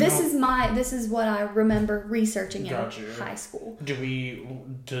do we this know? this is what I remember researching in high school. Do you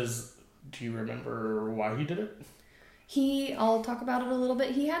remember why he did it? I'll talk about it a little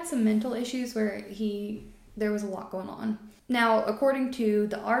bit. He had some mental issues where there was a lot going on. Now, according to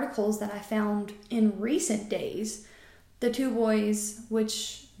the articles that I found in recent days, the two boys,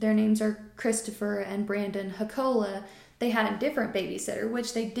 which their names are Christopher and Brandon Hakola, they had a different babysitter,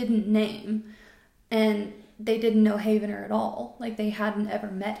 which they didn't name. And they didn't know Havener at all. Like, they hadn't ever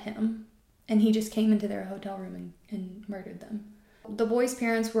met him. And he just came into their hotel room and murdered them. The boys'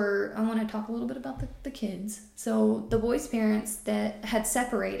 parents I want to talk a little bit about the kids. So the boys' parents that had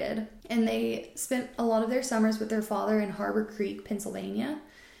separated, and they spent a lot of their summers with their father in Harbor Creek, Pennsylvania.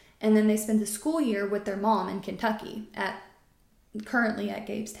 And then they spent the school year with their mom in Kentucky, currently at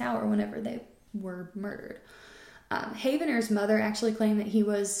Gabe's Tower, whenever they were murdered. Havener's mother actually claimed that he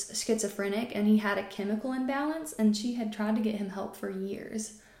was schizophrenic and he had a chemical imbalance, and she had tried to get him help for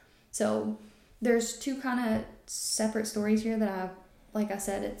years. So there's two kind of separate stories here that like I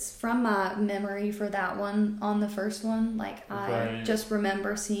said, it's from my memory for that one. On the first one, like I just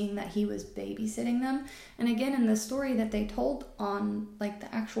remember seeing that he was babysitting them. And again, in the story that they told on like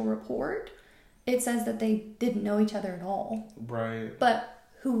the actual report, it says that they didn't know each other at all. Right. But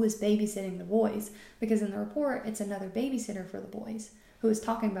who was babysitting the boys? Because in the report, it's another babysitter for the boys who was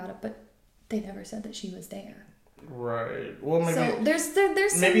talking about it, but they never said that she was there. Right. Well, maybe so there's some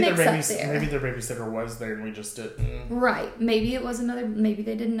mix up there. Maybe their babysitter was there and we just didn't. Right. Maybe it was maybe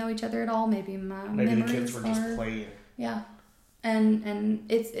they didn't know each other at all. Maybe the kids were just playing. Yeah. And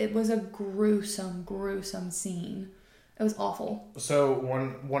it was a gruesome scene. It was awful. So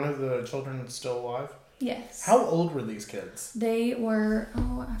one of the children is still alive? Yes. How old were these kids? They were,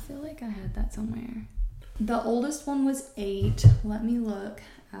 I feel like I had that somewhere. The oldest one was 8. Let me look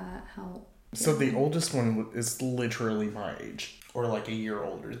at how... So the oldest one is literally my age, or like a year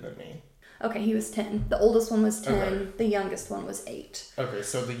older than me. Okay, he was 10. The oldest one was 10. Okay. The youngest one was 8. Okay,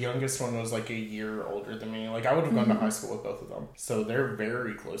 so the youngest one was like a year older than me. Like I would have gone to high school with both of them. So they're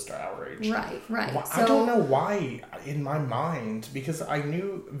very close to our age. Right. I don't know why in my mind, because I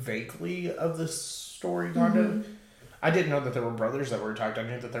knew vaguely of this story kind of. I didn't know that there were brothers that were attacked. I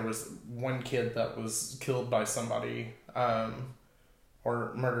knew that there was one kid that was killed by somebody,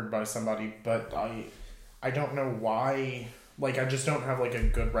 or murdered by somebody, but I don't know why. Like, I just don't have, like, a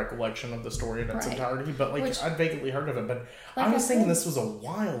good recollection of the story in its entirety, but, like, I'd vaguely heard of it, but like I was thinking this was a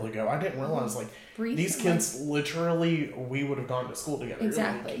while ago. I didn't realize, like, these kids, literally, we would have gone to school together.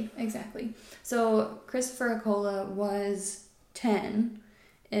 Exactly. So, Christopher Acola was 10,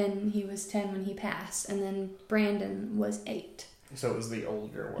 and he was 10 when he passed, and then Brandon was 8. So, it was the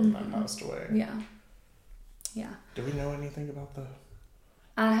older one that passed away. Yeah. Do we know anything about the...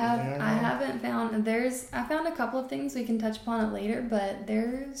 I haven't found I found a couple of things. We can touch upon it later, but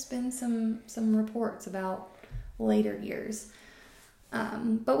there's been some reports about later years.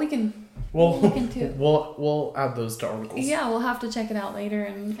 But we can look into. We'll add those to articles. Yeah, we'll have to check it out later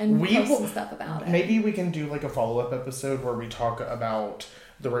and post some stuff about it. Maybe we can do like a follow-up episode where we talk about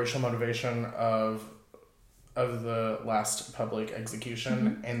the racial motivation of the last public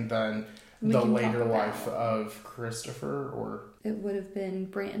execution, and then the later life of Christopher, or it would have been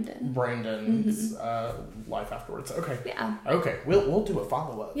Brandon's life afterwards. Okay. Yeah. Okay. We'll do a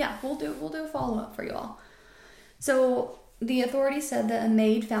follow-up. Yeah, we'll do a follow-up for you all. So the authorities said that a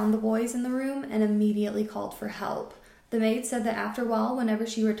maid found the boys in the room and immediately called for help. The maid said that after a while, whenever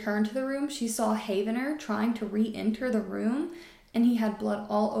she returned to the room, she saw Havener trying to re-enter the room, and he had blood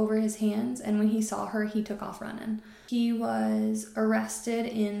all over his hands, and when he saw her, he took off running. He was arrested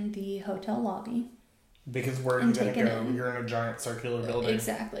in the hotel lobby. Because where are you going to go? You're in a giant circular building.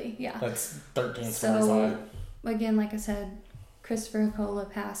 Exactly, yeah. That's 13 stories high. Again, like I said, Christopher Acola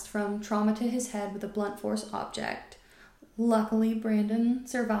passed from trauma to his head with a blunt force object. Luckily, Brandon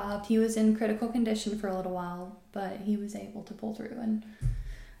survived. He was in critical condition for a little while, but he was able to pull through.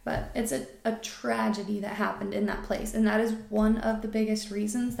 But it's a tragedy that happened in that place, and that is one of the biggest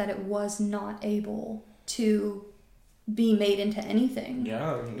reasons that it was not able to be made into anything.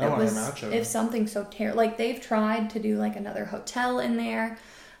 Yeah, no, I imagine. If something so terrible, like they've tried to do like another hotel in there.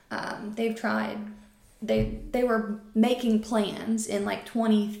 They've tried, they were making plans in like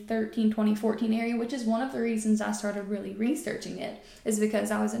 2013, 2014 area, which is one of the reasons I started really researching it, is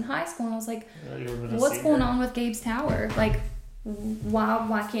because I was in high school and I was like, what's going on with Gabe's Tower? Like,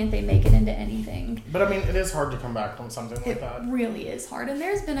 why can't they make it into anything? But I mean, it is hard to come back on something like that. It really is hard. And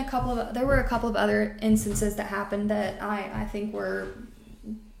there were a couple of other instances that happened that I think were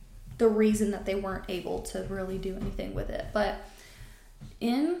the reason that they weren't able to really do anything with it. But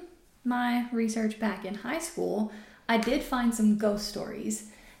in my research back in high school, I did find some ghost stories,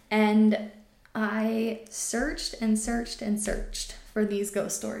 and I searched and searched and searched for these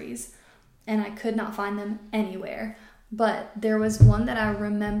ghost stories, and I could not find them anywhere. But there was one that I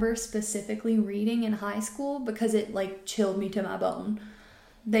remember specifically reading in high school because it like chilled me to my bone.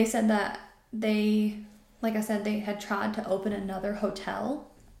 They said that like I said, they had tried to open another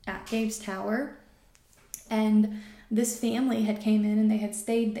hotel at Gabe's Tower, and this family had came in and they had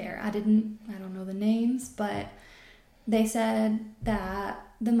stayed there. I don't know the names, but they said that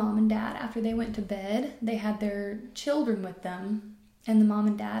the mom and dad, after they went to bed, they had their children with them, and the mom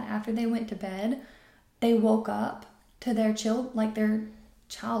and dad, after they went to bed, they woke up to their child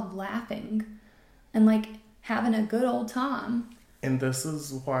laughing and like having a good old time. And this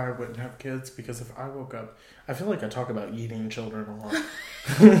is why I wouldn't have kids, because if I woke up, I feel like I talk about eating children a lot.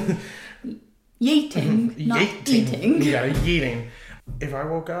 Yeeting, not eating. Yeah, yeeting. If I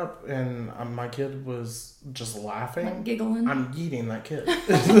woke up and my kid was just laughing, like giggling, I'm yeeting that kid.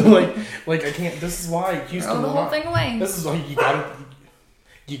 like I can't. This is why Houston. Throw the whole thing away. This is why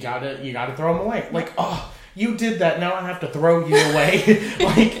you gotta throw them away. Like, oh, you did that. Now I have to throw you away.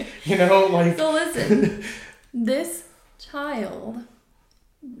 Like, So listen, this child,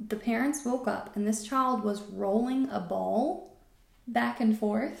 the parents woke up and this child was rolling a ball back and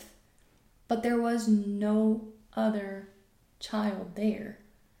forth, but there was no other child there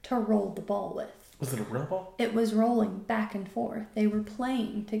to roll the ball with. Was it a real ball? It was rolling back and forth. They were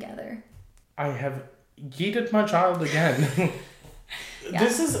playing together. I have yeeted my child again. Yeah.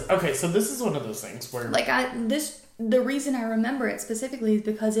 This is one of those things where the reason I remember it specifically is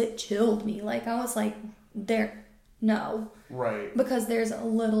because it chilled me. Like, I was like, no. Right. Because there's a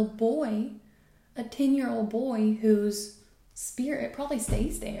little boy, a 10-year-old boy whose spirit probably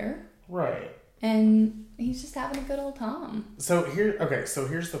stays there. Right. And he's just having a good old time. So here's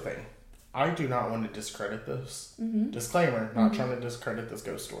the thing. I do not want to discredit this. Mm-hmm. Disclaimer, not trying to discredit this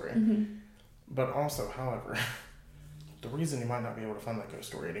ghost story. Mm-hmm. But also, however, the reason you might not be able to find that ghost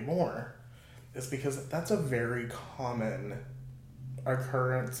story anymore is because that's a very common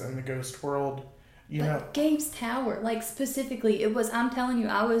occurrence in the ghost world. Gabe's Tower, like specifically, I'm telling you,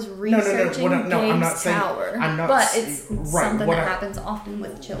 I was researching Gabe's Tower. But it's something that happens often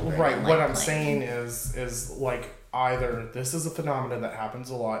with children. Right, and, what I'm saying is like, either this is a phenomenon that happens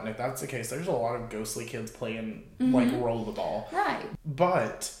a lot, and if that's the case, there's a lot of ghostly kids playing, like, roll the ball. Right.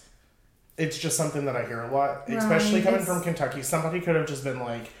 But it's just something that I hear a lot, especially coming from Kentucky. Somebody could have just been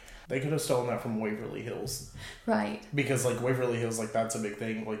like, they could have stolen that from Waverly Hills. Right. Because, like, Waverly Hills, like, that's a big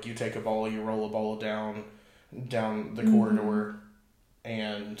thing. Like, you take a ball, you roll a ball down the corridor,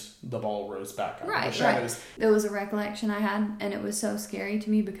 and the ball rose back out of the shadows. Right. It was a recollection I had, and it was so scary to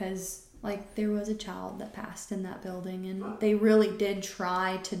me because, like, there was a child that passed in that building, and they really did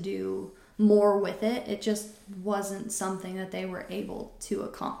try to do more with it. It just wasn't something that they were able to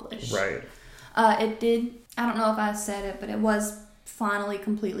accomplish. Right. It did, I don't know if I said it, but it was finally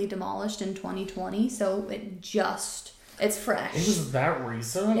completely demolished in 2020, so it's fresh. It was that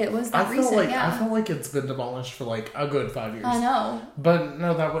recent? It was that recent, I feel like it's been demolished for like a good 5 years. I know. But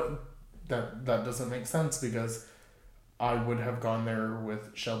no, that doesn't make sense, because I would have gone there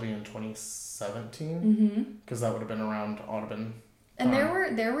with Shelby in 2017, because that would have been around Audubon. And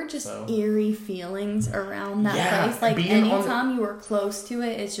there were just eerie feelings around that place. Like, anytime you were close to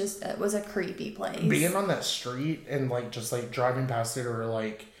it, it was a creepy place. Being on that street and, like, just, like, driving past it, or,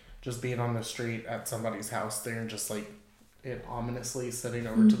 like, just being on the street at somebody's house there and just, like, it ominously sitting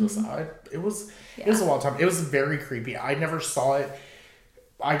over to the side. It was a long time. It was very creepy. I never saw it.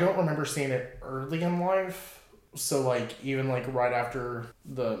 I don't remember seeing it early in life. So, like, even, like, right after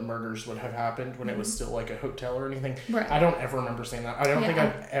the murders would have happened, when it was still, like, a hotel or anything. Right. I don't ever remember seeing that. I don't think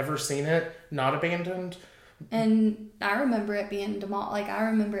I've ever seen it not abandoned. And I remember it being demolished. Like, I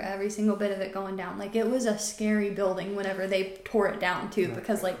remember every single bit of it going down. Like, it was a scary building whenever they tore it down, too.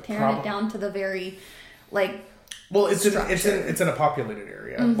 Because, like, tearing it down to the very, like... Well, it's in a populated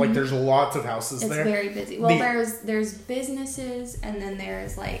area. Mm-hmm. Like, there's lots of houses there. It's very busy. Well, there's businesses, and then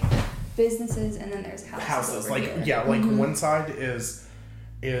there's, like... businesses, and then there's houses over like here. yeah, like one side is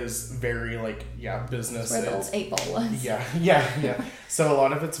very like business. Where the old 8-ball was. Yeah. So a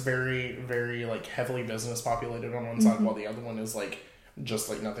lot of it's very, very like heavily business populated on one side, while the other one is like just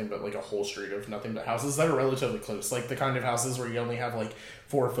like nothing but like a whole street of nothing but houses that are relatively close, like the kind of houses where you only have like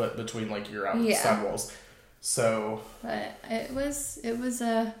 4 foot between like your outside walls. So, but it was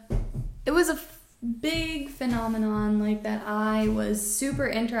a big phenomenon like that I was super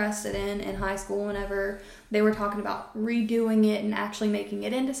interested in high school whenever they were talking about redoing it and actually making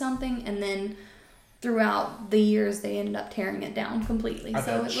it into something, and then throughout the years they ended up tearing it down completely. I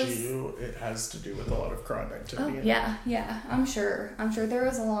bet it has to do with a lot of crime activity. Oh, yeah, I'm sure there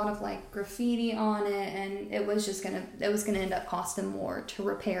was a lot of like graffiti on it, and it was gonna end up costing more to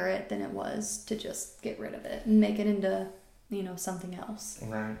repair it than it was to just get rid of it and make it into, something else.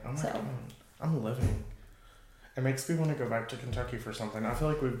 Right. Oh my God. I'm living. It makes me want to go back to Kentucky for something. I feel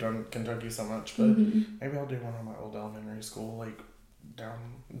like we've done Kentucky so much, but maybe I'll do one on my old elementary school, like down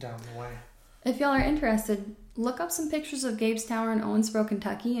the way. If y'all are interested, look up some pictures of Gabe's Tower in Owensboro,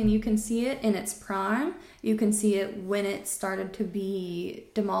 Kentucky, and you can see it in its prime. You can see it when it started to be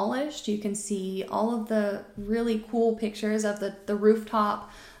demolished. You can see all of the really cool pictures of the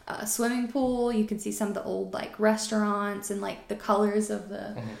rooftop swimming pool. You can see some of the old like restaurants and like the colors of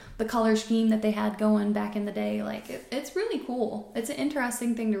the color scheme that they had going back in the day. Like it's really cool. It's an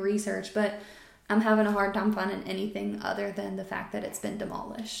interesting thing to research, but I'm having a hard time finding anything other than the fact that it's been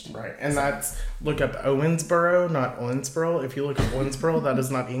demolished. Right, and look up Owensboro, not Owensboro. If you look up Owensboro, that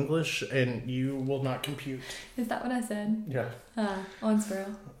is not English, and you will not compute. Is that what I said? Yeah.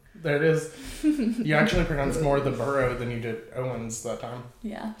 Owensboro. There it is. You actually pronounced more the borough than you did Owens that time.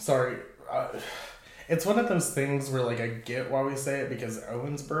 Yeah. Sorry. It's one of those things where, like, I get why we say it, because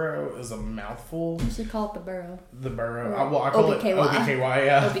Owensboro is a mouthful. You should call it the borough. The borough. I call it OBKY,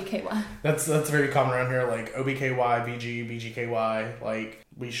 yeah. OBKY. That's very common around here, like OBKY, BG, BGKY. Like,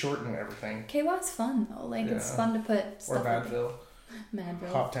 we shorten everything. KY's fun, though. Like, it's fun to put stuff. Or Madville.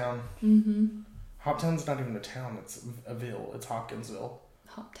 Madville. Hoptown. Mm-hmm. Hoptown's not even a town, it's a ville. It's Hopkinsville.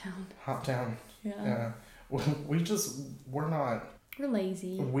 Hoptown. Yeah. We're not... We're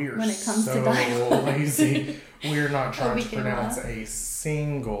lazy. We're when it comes so to dialect. lazy. We're not trying to pronounce a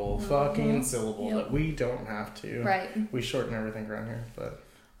single fucking syllable that we don't have to. Right. We shorten everything around here, but...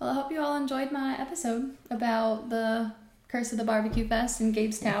 Well, I hope you all enjoyed my episode about the Curse of the Barbecue Fest in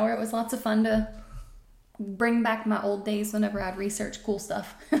Gabe's Tower. It was lots of fun to bring back my old days whenever I'd research cool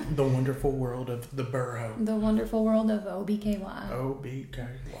stuff. The wonderful world of the borough. The wonderful world of OBKY.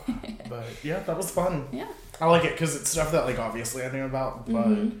 OBKY. But yeah, that was fun. Yeah. I like it because it's stuff that, like, obviously I knew about,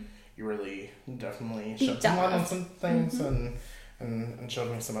 but you really definitely shed some light on some things and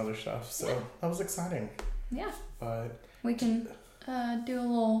showed me some other stuff. So that was exciting. Yeah. But we can do a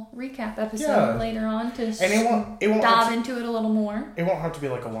little recap episode later on to dive into it a little more. It won't have to be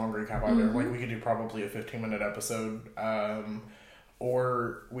like a long recap either. Like, we could do probably a 15-minute episode,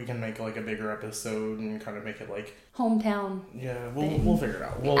 or we can make like a bigger episode and kind of make it like hometown. Yeah, we'll figure it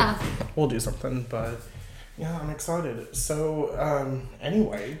out. We'll do something, but yeah, I'm excited. So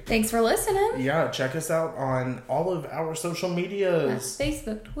anyway, thanks for listening. Yeah, check us out on all of our social medias: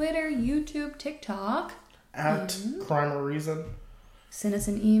 Facebook, Twitter, YouTube, TikTok at Crime or Reason. Send us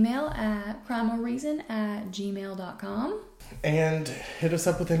an email at crimeorreason@gmail.com. And hit us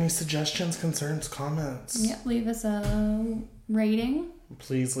up with any suggestions, concerns, comments. Yep, leave us a rating.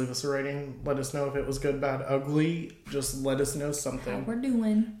 Please leave us a rating. Let us know if it was good, bad, ugly. Just let us know something. How we're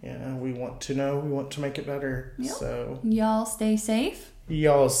doing. Yeah, we want to know. We want to make it better. Yep. So y'all stay safe.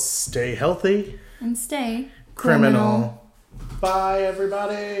 Y'all stay healthy. And stay criminal. Bye,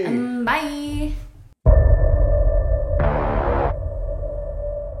 everybody. Bye.